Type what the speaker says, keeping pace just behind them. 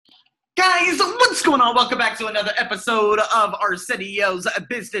Guys, what's going on? Welcome back to another episode of Arsenio's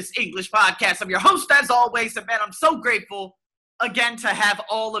Business English Podcast. I'm your host, as always, and man, I'm so grateful again to have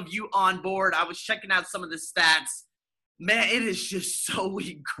all of you on board. I was checking out some of the stats. Man, it is just so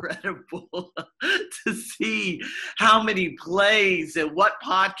incredible to see how many plays and what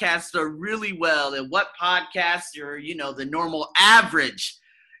podcasts are really well and what podcasts are, the normal average.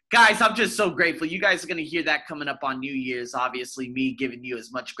 Guys, I'm just so grateful. You guys are going to hear that coming up on New Year's. Obviously, me giving you as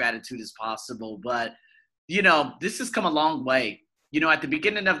much gratitude as possible. But, this has come a long way. At the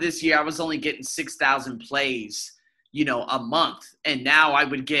beginning of this year, I was only getting 6,000 plays, a month. And now I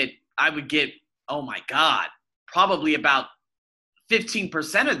would get, oh my God, probably about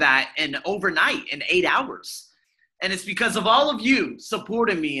 15% of that in overnight in 8 hours. And it's because of all of you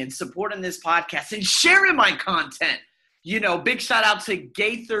supporting me and supporting this podcast and sharing my content. Big shout out to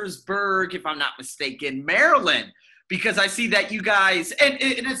Gaithersburg, if I'm not mistaken, Maryland, because I see that you guys, and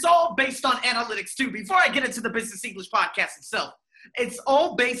it's all based on analytics too. Before I get into the Business English Podcast itself, it's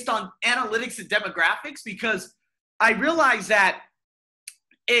all based on analytics and demographics because I realize that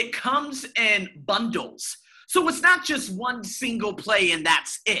it comes in bundles. So it's not just one single play and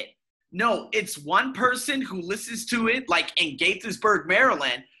that's it. No, it's one person who listens to it, like in Gaithersburg,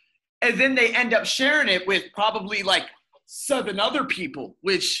 Maryland, and then they end up sharing it with probably like 7 other people,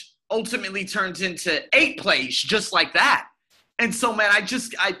 which ultimately turns into 8 plays just like that. And so, man,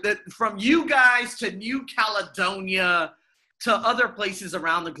 from you guys to New Caledonia to other places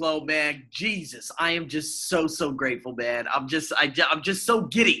around the globe, man, Jesus, I am just so grateful, man. I'm just so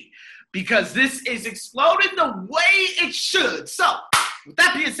giddy because this is exploding the way it should. So with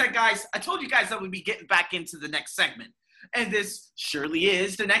that being said, guys, I told you guys that we'd be getting back into the next segment. And this surely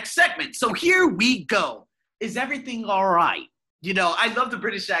is the next segment. So here we go. Is everything all right? I love the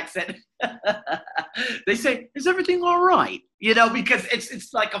British accent. They say, is everything all right? Because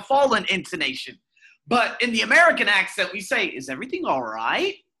it's like a fallen intonation. But in the American accent, we say, is everything all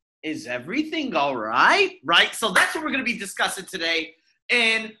right? Is everything all right? Right? So that's what we're going to be discussing today.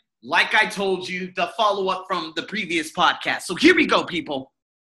 And like I told you, the follow-up from the previous podcast. So here we go, people.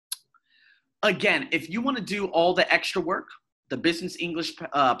 Again, if you want to do all the extra work, the Business English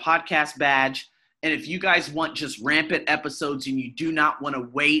Podcast badge, and if you guys want just rampant episodes and you do not want to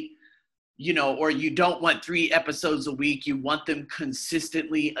wait, or you don't want 3 episodes a week, you want them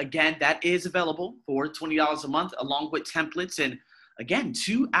consistently, again, that is available for $20 a month along with templates and, again,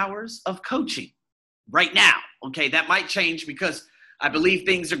 2 hours of coaching right now. Okay, that might change because I believe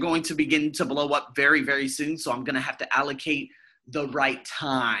things are going to begin to blow up very, very soon. So I'm going to have to allocate the right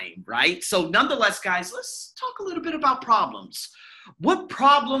time, right? So nonetheless, guys, let's talk a little bit about problems. What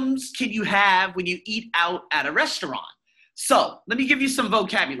problems can you have when you eat out at a restaurant? So let me give you some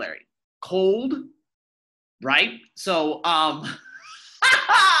vocabulary. Cold, right? So,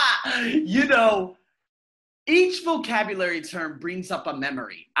 each vocabulary term brings up a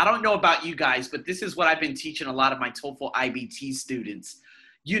memory. I don't know about you guys, but this is what I've been teaching a lot of my TOEFL IBT students.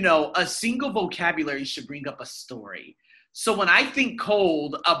 A single vocabulary should bring up a story. So when I think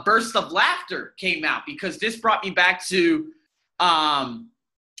cold, a burst of laughter came out because this brought me back to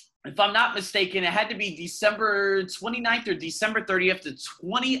if I'm not mistaken, it had to be December 29th or December 30th of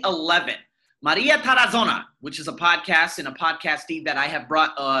 2011. Maria Tarazona, which is a podcast and a podcastee that I had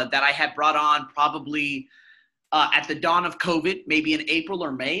brought on probably at the dawn of COVID, maybe in April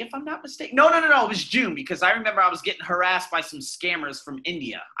or May, if I'm not mistaken. No, it was June because I remember I was getting harassed by some scammers from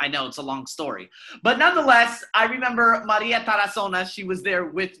India. I know it's a long story, but nonetheless, I remember Maria Tarazona. She was there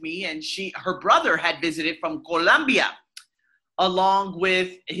with me, and her brother had visited from Colombia, along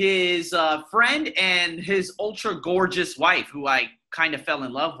with his friend and his ultra gorgeous wife, who I kind of fell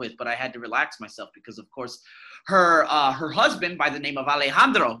in love with, but I had to relax myself because, of course, her husband by the name of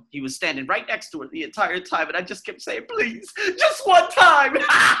Alejandro, he was standing right next to her the entire time, and I just kept saying, please, just one time.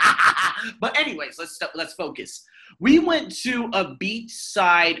 But anyways, let's focus. We went to a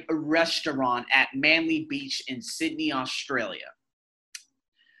beachside restaurant at Manly Beach in Sydney, Australia.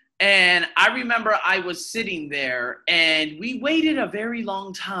 And I remember I was sitting there and we waited a very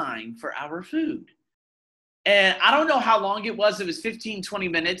long time for our food. And I don't know how long it was. It was 15, 20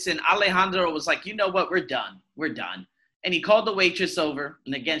 minutes. And Alejandro was like, you know what? We're done. And he called the waitress over.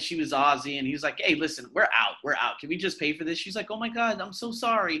 And again, she was Aussie. And he was like, hey, listen, we're out. Can we just pay for this? She's like, oh my God, I'm so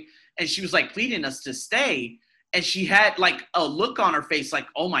sorry. And she was like pleading us to stay. And she had like a look on her face like,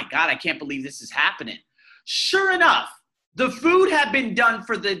 oh my God, I can't believe this is happening. Sure enough, the food had been done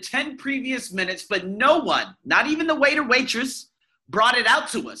for the 10 previous minutes, but no one, not even the waiter, waitress, brought it out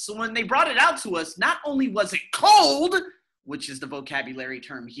to us. So when they brought it out to us, not only was it cold, which is the vocabulary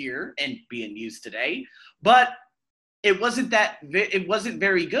term here and being used today, but it wasn't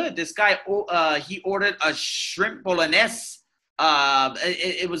very good. This guy, he ordered a shrimp bolognese.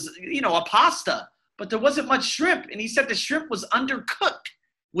 It was, a pasta, but there wasn't much shrimp. And he said the shrimp was undercooked,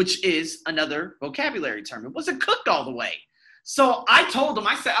 which is another vocabulary term. It wasn't cooked all the way. So I told him,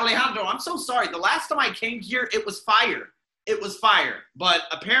 I said, Alejandro, I'm so sorry. The last time I came here, it was fire. It was fire. But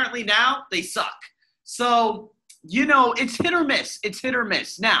apparently now they suck. So, it's hit or miss. It's hit or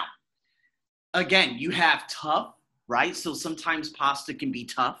miss. Now, again, you have tough, right? So sometimes pasta can be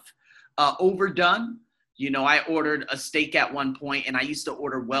tough. Overdone. I ordered a steak at one point, and I used to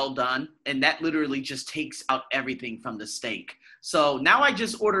order well done, and that literally just takes out everything from the steak. So now I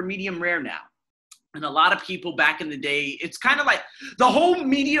just order medium rare now. And a lot of people back in the day, it's kind of like the whole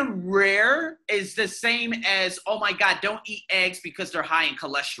medium rare is the same as, oh my God, don't eat eggs because they're high in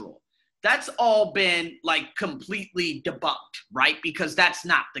cholesterol. That's all been like completely debunked, right? Because that's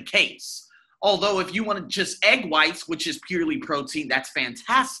not the case. Although if you want just egg whites, which is purely protein, that's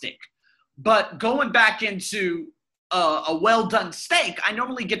fantastic. But going back into a well-done steak, I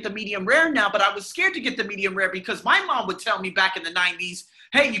normally get the medium rare now, but I was scared to get the medium rare because my mom would tell me back in the 90s,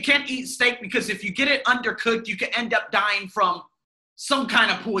 hey, you can't eat steak because if you get it undercooked, you can end up dying from some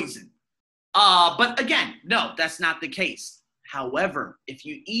kind of poison. But again, no, that's not the case. However, if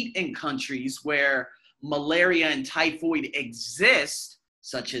you eat in countries where malaria and typhoid exist,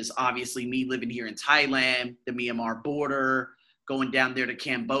 such as obviously me living here in Thailand, the Myanmar border, going down there to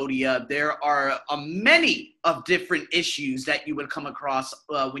Cambodia, there are many of different issues that you would come across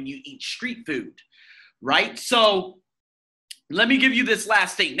when you eat street food, right? So let me give you this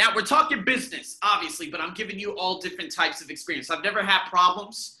last thing. Now, we're talking business, obviously, but I'm giving you all different types of experience. I've never had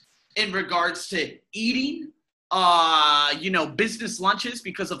problems in regards to eating, business lunches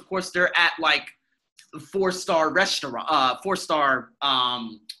because, of course, they're at, like, four-star restaurant,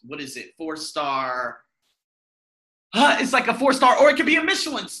 it's like a 4-star, or it could be a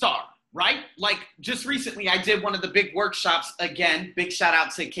Michelin star, right? Like just recently I did one of the big workshops, again, big shout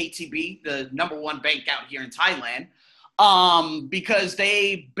out to KTB, the #1 bank out here in Thailand, because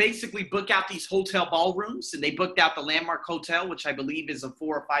they basically book out these hotel ballrooms, and they booked out the Landmark Hotel, which I believe is a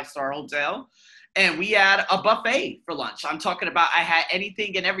 4 or 5-star hotel. And we had a buffet for lunch. I'm talking about, I had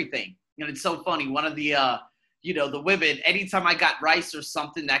anything and everything. And it's so funny. One of the, the women, anytime I got rice or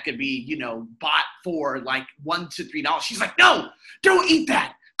something that could be, bought for like $1 to $3, she's like, no, don't eat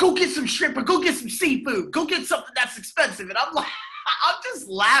that. Go get some shrimp or go get some seafood. Go get something that's expensive. And I'm like, I'm just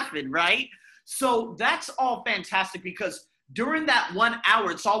laughing, right? So that's all fantastic because during that 1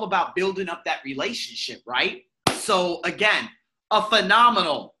 hour, it's all about building up that relationship, right? So again, a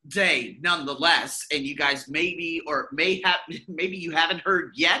phenomenal day nonetheless. And you guys maybe you haven't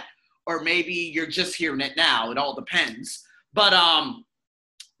heard yet, or maybe you're just hearing it now. It all depends. But,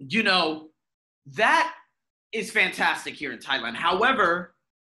 that is fantastic here in Thailand. However,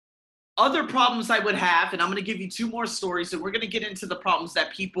 other problems I would have, and I'm going to give you 2 more stories, and we're going to get into the problems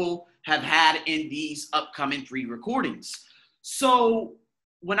that people have had in these upcoming free recordings. So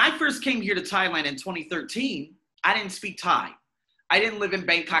when I first came here to Thailand in 2013, I didn't speak Thai. I didn't live in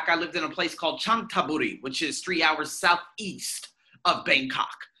Bangkok. I lived in a place called Chanthaburi, which is 3 hours southeast of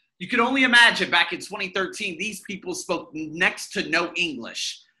Bangkok. You can only imagine back in 2013, these people spoke next to no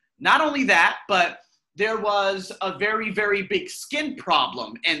English. Not only that, but there was a very, very big skin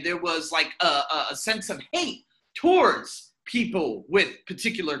problem. And there was like a sense of hate towards people with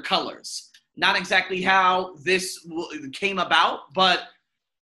particular colors. Not exactly how this came about, but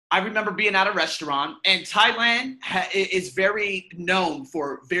I remember being at a restaurant, and Thailand is very known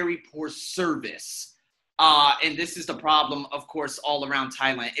for very poor service. And this is the problem, of course, all around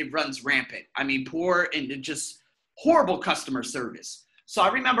Thailand. It runs rampant. I mean, poor and just horrible customer service. So I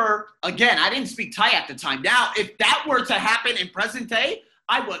remember, again, I didn't speak Thai at the time. Now, if that were to happen in present day,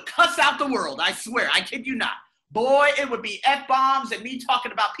 I would cuss out the world. I swear, I kid you not. Boy, it would be F-bombs and me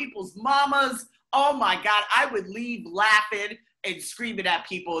talking about people's mamas. Oh my God, I would leave laughing and screaming at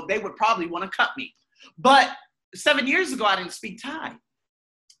people. They would probably want to cut me. But 7 years ago, I didn't speak Thai.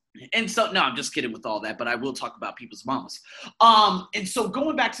 And so, no, I'm just kidding with all that, but I will talk about people's mamas. And so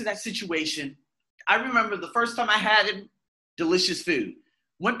going back to that situation, I remember the first time I had delicious food.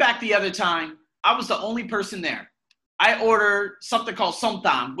 Went back the other time, I was the only person there. I ordered something called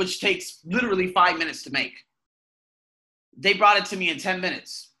somtam, which takes literally 5 minutes to make. They brought it to me in 10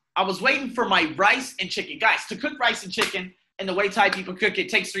 minutes. I was waiting for my rice and chicken. Guys, to cook rice and chicken and the way Thai people cook it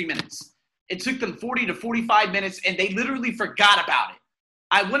takes 3 minutes. It took them 40 to 45 minutes, and they literally forgot about it.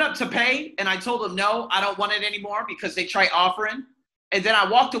 I went up to pay, and I told them, no, I don't want it anymore because they tried offering. And then I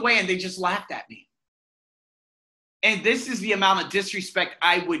walked away, and they just laughed at me. And this is the amount of disrespect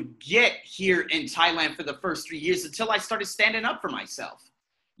I would get here in Thailand for the first 3 years until I started standing up for myself.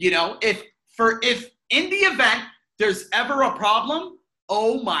 You know, if in the event there's ever a problem,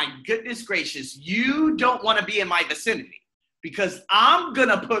 oh my goodness gracious, you don't want to be in my vicinity because I'm going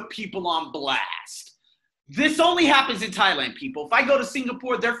to put people on blast. This only happens in Thailand, people. If I go to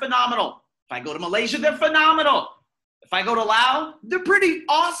Singapore, they're phenomenal. If I go to Malaysia, they're phenomenal. If I go to Laos, they're pretty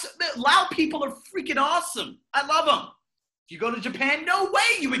awesome. Lao people are freaking awesome. I love them. If you go to Japan, no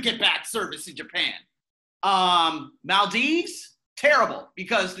way you would get bad service in Japan. Maldives, terrible.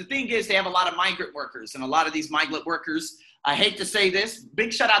 Because the thing is, they have a lot of migrant workers. And a lot of these migrant workers, I hate to say this,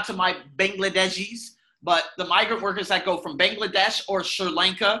 big shout out to my Bangladeshis, but the migrant workers that go from Bangladesh or Sri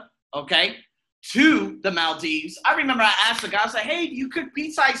Lanka, okay, to the Maldives. I remember I asked the guy, I was like, hey, do you cook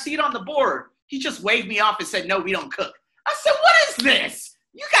pizza? I see it on the board. He just waved me off and said, no, we don't cook. I said, what is this?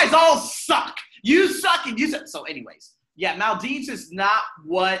 You guys all suck. You suck and you suck. So anyways, yeah, Maldives is not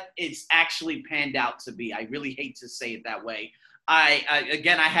what it's actually panned out to be. I really hate to say it that way. I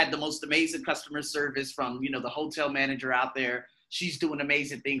had the most amazing customer service from, the hotel manager out there. She's doing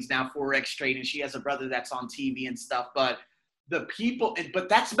amazing things now, Forex trading. She has a brother that's on TV and stuff. But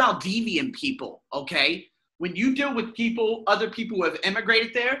that's Maldivian people, okay? When you deal with other people who have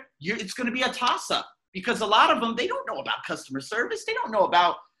immigrated there, it's going to be a toss-up because a lot of them, they don't know about customer service. They don't know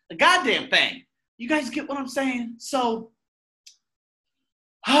about a goddamn thing. You guys get what I'm saying? So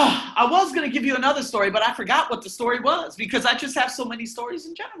I was going to give you another story, but I forgot what the story was because I just have so many stories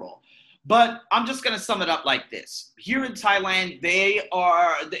in general. But I'm just going to sum it up like this. Here in Thailand, they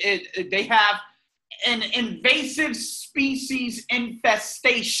have an invasive species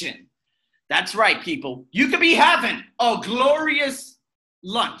infestation. That's right, people. You could be having a glorious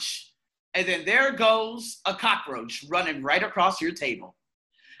lunch, and then there goes a cockroach running right across your table.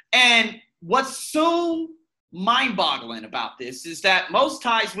 And what's so mind-boggling about this is that most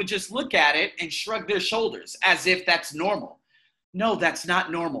Thais would just look at it and shrug their shoulders as if that's normal. No, that's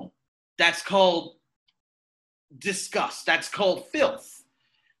not normal. That's called disgust. That's called filth.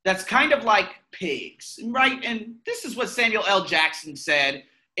 That's kind of like pigs, right? And this is what Samuel L. Jackson said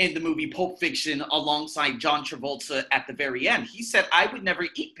in the movie Pulp Fiction alongside John Travolta at the very end. He said, I would never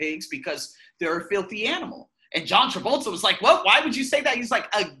eat pigs because they're a filthy animal. And John Travolta was like, what? Why would you say that? He's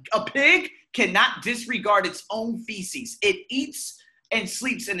like, a pig cannot disregard its own feces. It eats and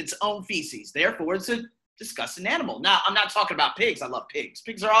sleeps in its own feces. Therefore, it's a disgusting animal. Now, I'm not talking about pigs. I love pigs.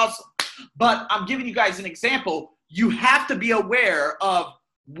 Pigs are awesome. But I'm giving you guys an example. You have to be aware of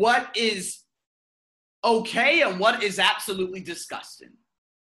what is okay and what is absolutely disgusting.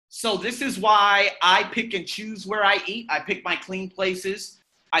 So this is why I pick and choose where I eat. I pick my clean places.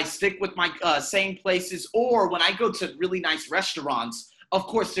 I stick with my same places. Or when I go to really nice restaurants, of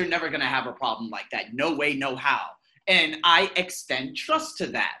course, they're never going to have a problem like that. No way, no how. And I extend trust to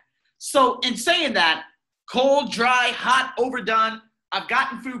that. So in saying that, cold, dry, hot, overdone, I've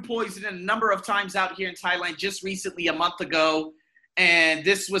gotten food poisoning a number of times out here in Thailand just recently, a month ago. And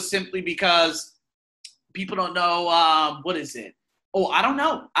this was simply because people don't know, what is it? Oh, I don't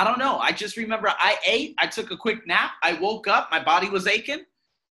know. I just remember I ate, I took a quick nap. I woke up, my body was aching.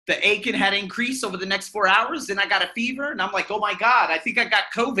 The aching had increased over the next 4 hours. Then I got a fever and I'm like, oh my God, I think I got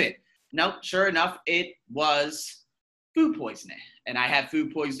COVID. Nope, sure enough, it was food poisoning. And I had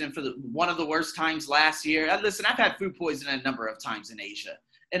food poisoning for one of the worst times last year. Listen, I've had food poisoning a number of times in Asia.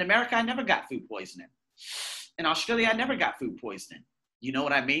 In America, I never got food poisoning. In Australia, I never got food poisoning. You know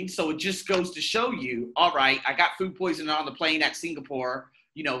what I mean? So it just goes to show you, all right, I got food poisoning on the plane at Singapore,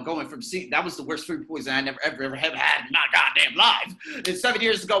 going from that was the worst food poisoning I never ever have had in my goddamn life. And 7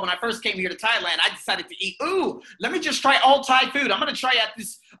 years ago, when I first came here to Thailand, I decided to eat, let me just try all Thai food. I'm going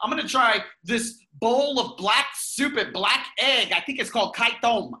to try this bowl of black soup and black egg. I think it's called kai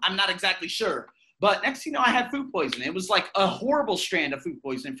tom. I'm not exactly sure. But next thing you know, I had food poisoning. It was like a horrible strand of food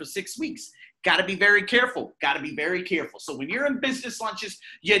poisoning for 6 weeks. Got to be very careful. So when you're in business lunches,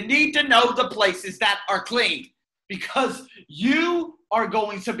 you need to know the places that are clean because you are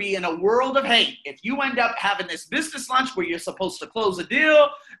going to be in a world of hate. If you end up having this business lunch where you're supposed to close a deal,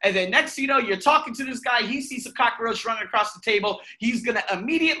 and then next thing you know, you're talking to this guy, he sees a cockroach running across the table, he's going to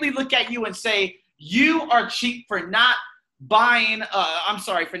immediately look at you and say, you are cheap for not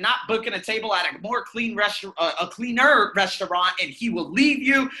for not booking a table at a more clean restaurant, a cleaner restaurant, and he will leave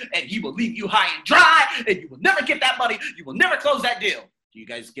you high and dry, and you will never get that money. You will never close that deal. Do you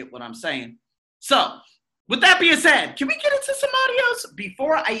guys get what I'm saying? So, with that being said, can we get into some audios?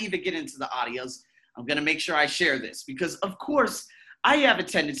 Before I even get into the audios, I'm going to make sure I share this because, of course, I have a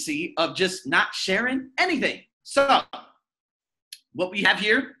tendency of just not sharing anything. So, what we have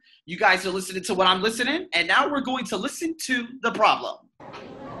here You guys are listening to what I'm listening, and now we're going to listen to the problem.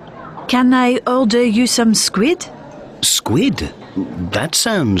 Can I order you some squid? Squid? That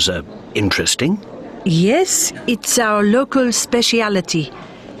sounds interesting. Yes, it's our local speciality.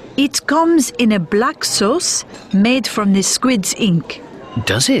 It comes in a black sauce made from the squid's ink.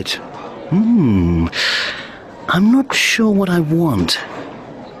 Does it? I'm not sure what I want.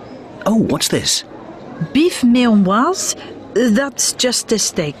 Oh, what's this? Beef méomoise? That's just a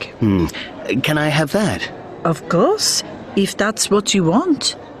steak. Can I have that? Of course, if that's what you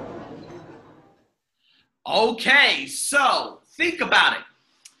want. Okay, so think about it.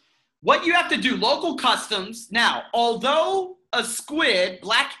 What you have to do, local customs. Now, although a squid,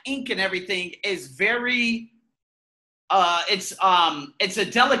 black ink and everything is very, it's a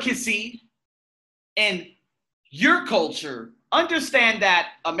delicacy in your culture. Understand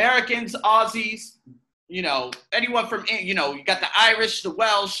that Americans, Aussies, anyone from, you got the Irish, the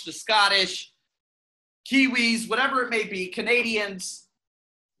Welsh, the Scottish, Kiwis, whatever it may be, Canadians,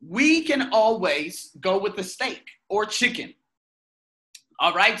 we can always go with the steak or chicken.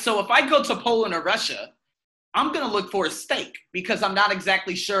 All right. So if I go to Poland or Russia, I'm going to look for a steak because I'm not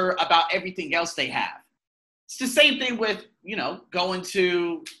exactly sure about everything else they have. It's the same thing with, going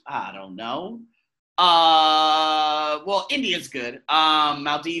to, I don't know. Well, India's good.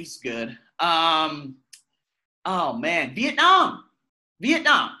 Maldives good.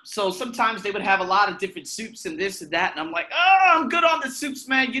 Vietnam. So sometimes they would have a lot of different soups and this and that. And I'm like, I'm good on the soups,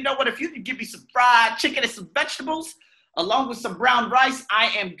 man. You know what? If you could give me some fried chicken and some vegetables along with some brown rice, I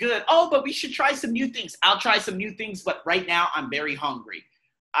am good. Oh, but we should try some new things. I'll try some new things. But right now I'm very hungry.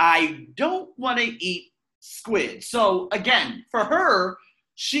 I don't want to eat squid. So again, for her,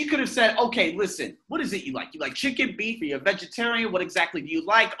 she could have said, okay, listen, what is it you like? You like chicken, beef? Are you a vegetarian? What exactly do you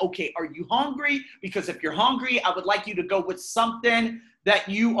like? Okay, are you hungry? Because if you're hungry, I would like you to go with something that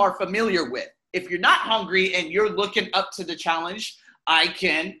you are familiar with. If you're not hungry and you're looking up to the challenge, I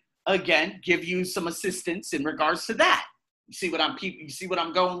can, again, give you some assistance in regards to that. You see what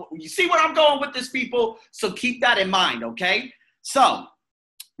I'm going with this, people? So keep that in mind, okay? So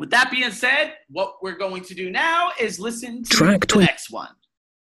with that being said, what we're going to do now is listen to Track the next one.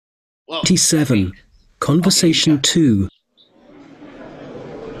 27. Conversation 2.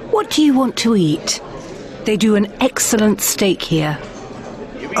 What do you want to eat? They do an excellent steak here.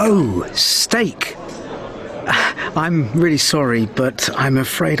 Oh, steak. I'm really sorry, but I'm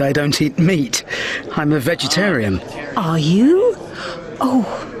afraid I don't eat meat. I'm a vegetarian. Are you?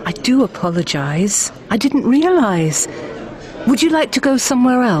 Oh, I do apologise. I didn't realise. Would you like to go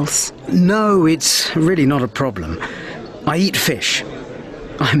somewhere else? No, it's really not a problem. I eat fish.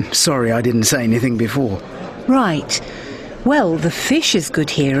 I'm sorry I didn't say anything before. Right. Well, the fish is good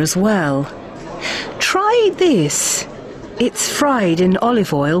here as well. Try this. It's fried in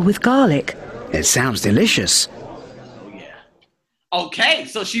olive oil with garlic. It sounds delicious. Oh, yeah. Okay,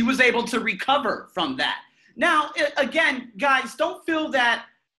 so she was able to recover from that. Now, again, guys, don't feel that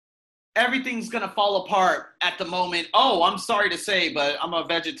everything's going to fall apart at the moment. Oh, I'm sorry to say, but I'm a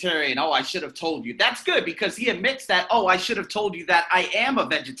vegetarian. Oh, I should have told you. That's good because he admits that, I should have told you that I am a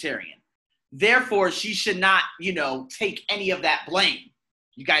vegetarian. Therefore, she should not, take any of that blame.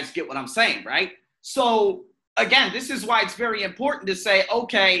 You guys get what I'm saying, right? So, again, this is why it's very important to say,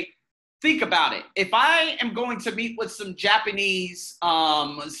 okay, think about it. If I am going to meet with some Japanese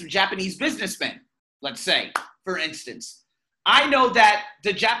businessmen, let's say, for instance, I know that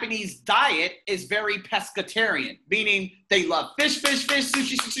the Japanese diet is very pescatarian, meaning they love fish,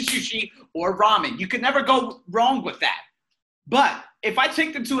 sushi, or ramen. You can never go wrong with that. But if I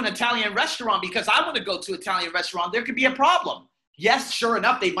take them to an Italian restaurant because I want to go to an Italian restaurant, there could be a problem. Yes, sure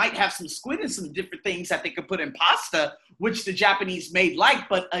enough, they might have some squid and some different things that they could put in pasta, which the Japanese may like.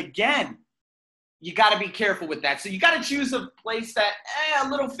 But again, you got to be careful with that. So you got to choose a place that a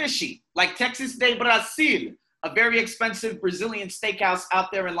little fishy, like Texas de Brasil. A very expensive Brazilian steakhouse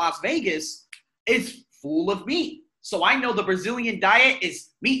out there in Las Vegas is full of meat. So I know the Brazilian diet is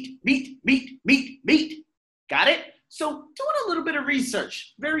meat. Got it? So doing a little bit of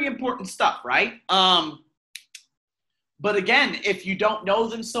research, very important stuff, right? But again, if you don't know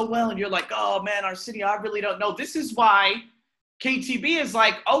them so well and you're like, oh man, Arsenio, I really don't know. This is why KTB is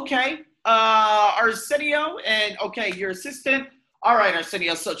like, okay, Arsenio, and okay, your assistant. All right,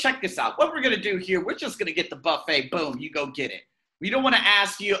 Arsenio, so check this out. What we're going to do here, we're just going to get the buffet. Boom, you go get it. We don't want to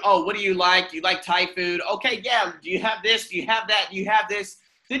ask you, what do you like? Do you like Thai food? Okay, yeah, do you have this? Do you have that? Do you have this?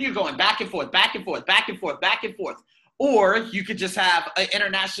 Then you're going back and forth. Or you could just have an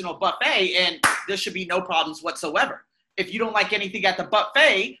international buffet and there should be no problems whatsoever. if you don't like anything at the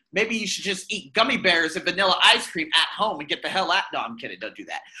buffet, maybe you should just eat gummy bears and vanilla ice cream at home and get the hell out. No, I'm kidding. Don't do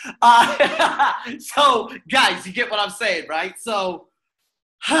that. So, guys, you get what I'm saying, right? So,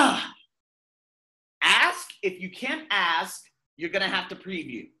 ask. If you can't ask, you're going to have to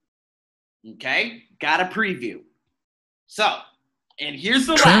preview. Okay? Got to preview. So, and here's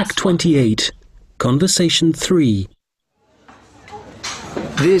the Track last 28. Conversation 3.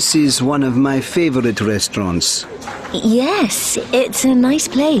 This is one of my favorite restaurants. Yes, it's a nice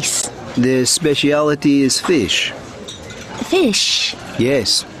place. Their specialty is fish. Fish?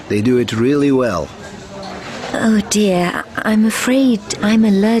 Yes, they do it really well. Oh dear, I'm afraid I'm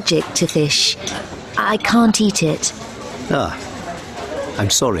allergic to fish. I can't eat it. Ah, I'm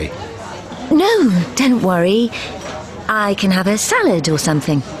sorry. No, don't worry. I can have a salad or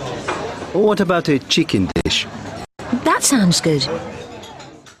something. What about a chicken dish? That sounds good.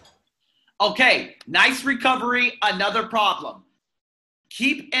 Okay, nice recovery. Another problem.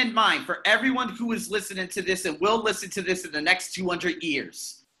 Keep in mind, for everyone who is listening to this and will listen to this in the next 200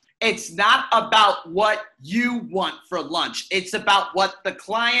 years, it's not about what you want for lunch. It's about what the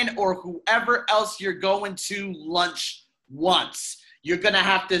client or whoever else you're going to lunch wants. You're going to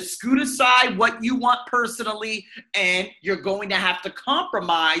have to scoot aside what you want personally, and you're going to have to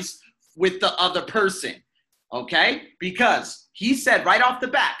compromise with the other person, okay? Because he said right off the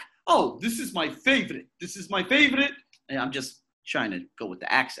back, oh, this is my favorite. This is my favorite. And I'm just trying to go with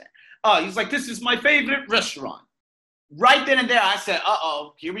the accent. Oh, he's like, this is my favorite restaurant. Right then and there, I said,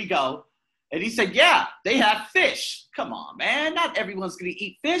 uh-oh, here we go. And he said, yeah, they have fish. Come on, man. Not everyone's going to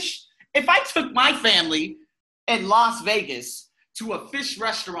eat fish. If I took my family in Las Vegas to a fish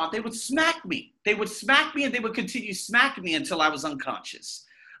restaurant, they would smack me. They would smack me, and they would continue smacking me until I was unconscious,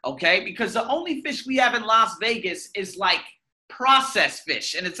 okay? Because the only fish we have in Las Vegas is like processed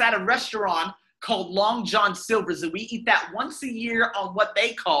fish, and it's at a restaurant called Long John Silver's, and we eat that once a year on what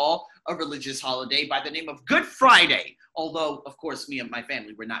they call a religious holiday by the name of Good Friday. Although, of course, me and my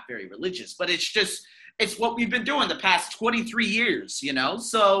family were not very religious, but it's what we've been doing the past 23 years, you know?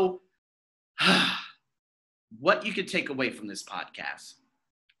 So what you could take away from this podcast,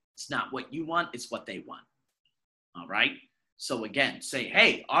 it's not what you want, it's what they want. All right? So again, say,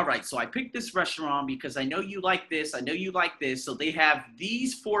 hey, all right, so I picked this restaurant because I know you like this, I know you like this, so they have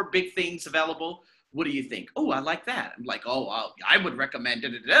these 4 big things available. What do you think? Oh, I like that. I'm like, oh, I would recommend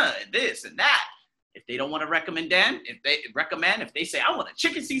this and that. If they don't want to recommend, if they say, I want a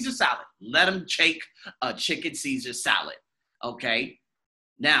chicken Caesar salad, let them take a chicken Caesar salad, okay?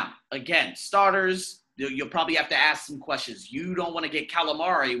 Now, again, starters, you'll probably have to ask some questions. You don't want to get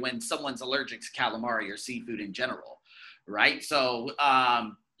calamari when someone's allergic to calamari or seafood in general, right? So,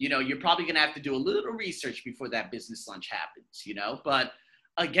 you're probably going to have to do a little research before that business lunch happens, But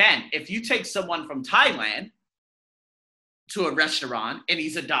again, if you take someone from Thailand to a restaurant and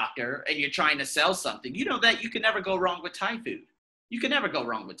he's a doctor and you're trying to sell something, you know that you can never go wrong with Thai food. You can never go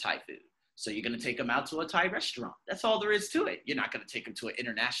wrong with Thai food. So you're going to take them out to a Thai restaurant. That's all there is to it. You're not going to take them to an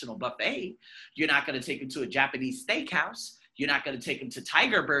international buffet. You're not going to take them to a Japanese steakhouse. You're not going to take them to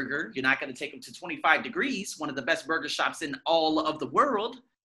Tiger Burger. You're not going to take them to 25 Degrees, one of the best burger shops in all of the world.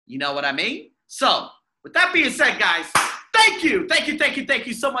 You know what I mean? So with that being said, guys, thank you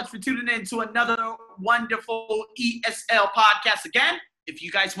so much for tuning in to another wonderful ESL podcast. Again, if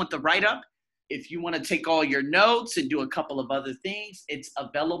you guys want the write-up, if you want to take all your notes and do a couple of other things, it's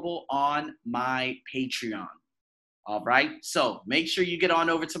available on my Patreon. All right? So make sure you get on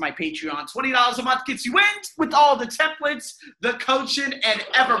over to my Patreon. $20 a month gets you in with all the templates, the coaching, and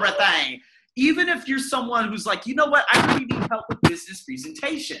everything. Even if you're someone who's like, you know what, I really need help with business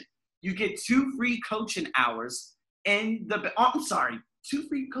presentation. You get 2 free coaching hours. And 2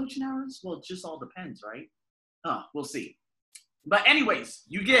 free coaching hours? Well, it just all depends, right? We'll see. But anyways,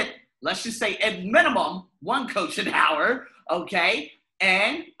 you get, let's just say at minimum, 1 coaching hour, okay?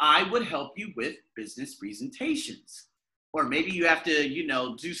 And I would help you with business presentations. Or maybe you have to,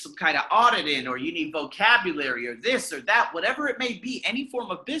 do some kind of auditing, or you need vocabulary or this or that, whatever it may be, any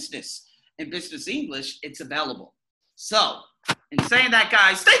form of business and business English, it's available. So, in saying that,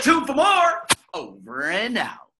 guys, stay tuned for more. Over and out.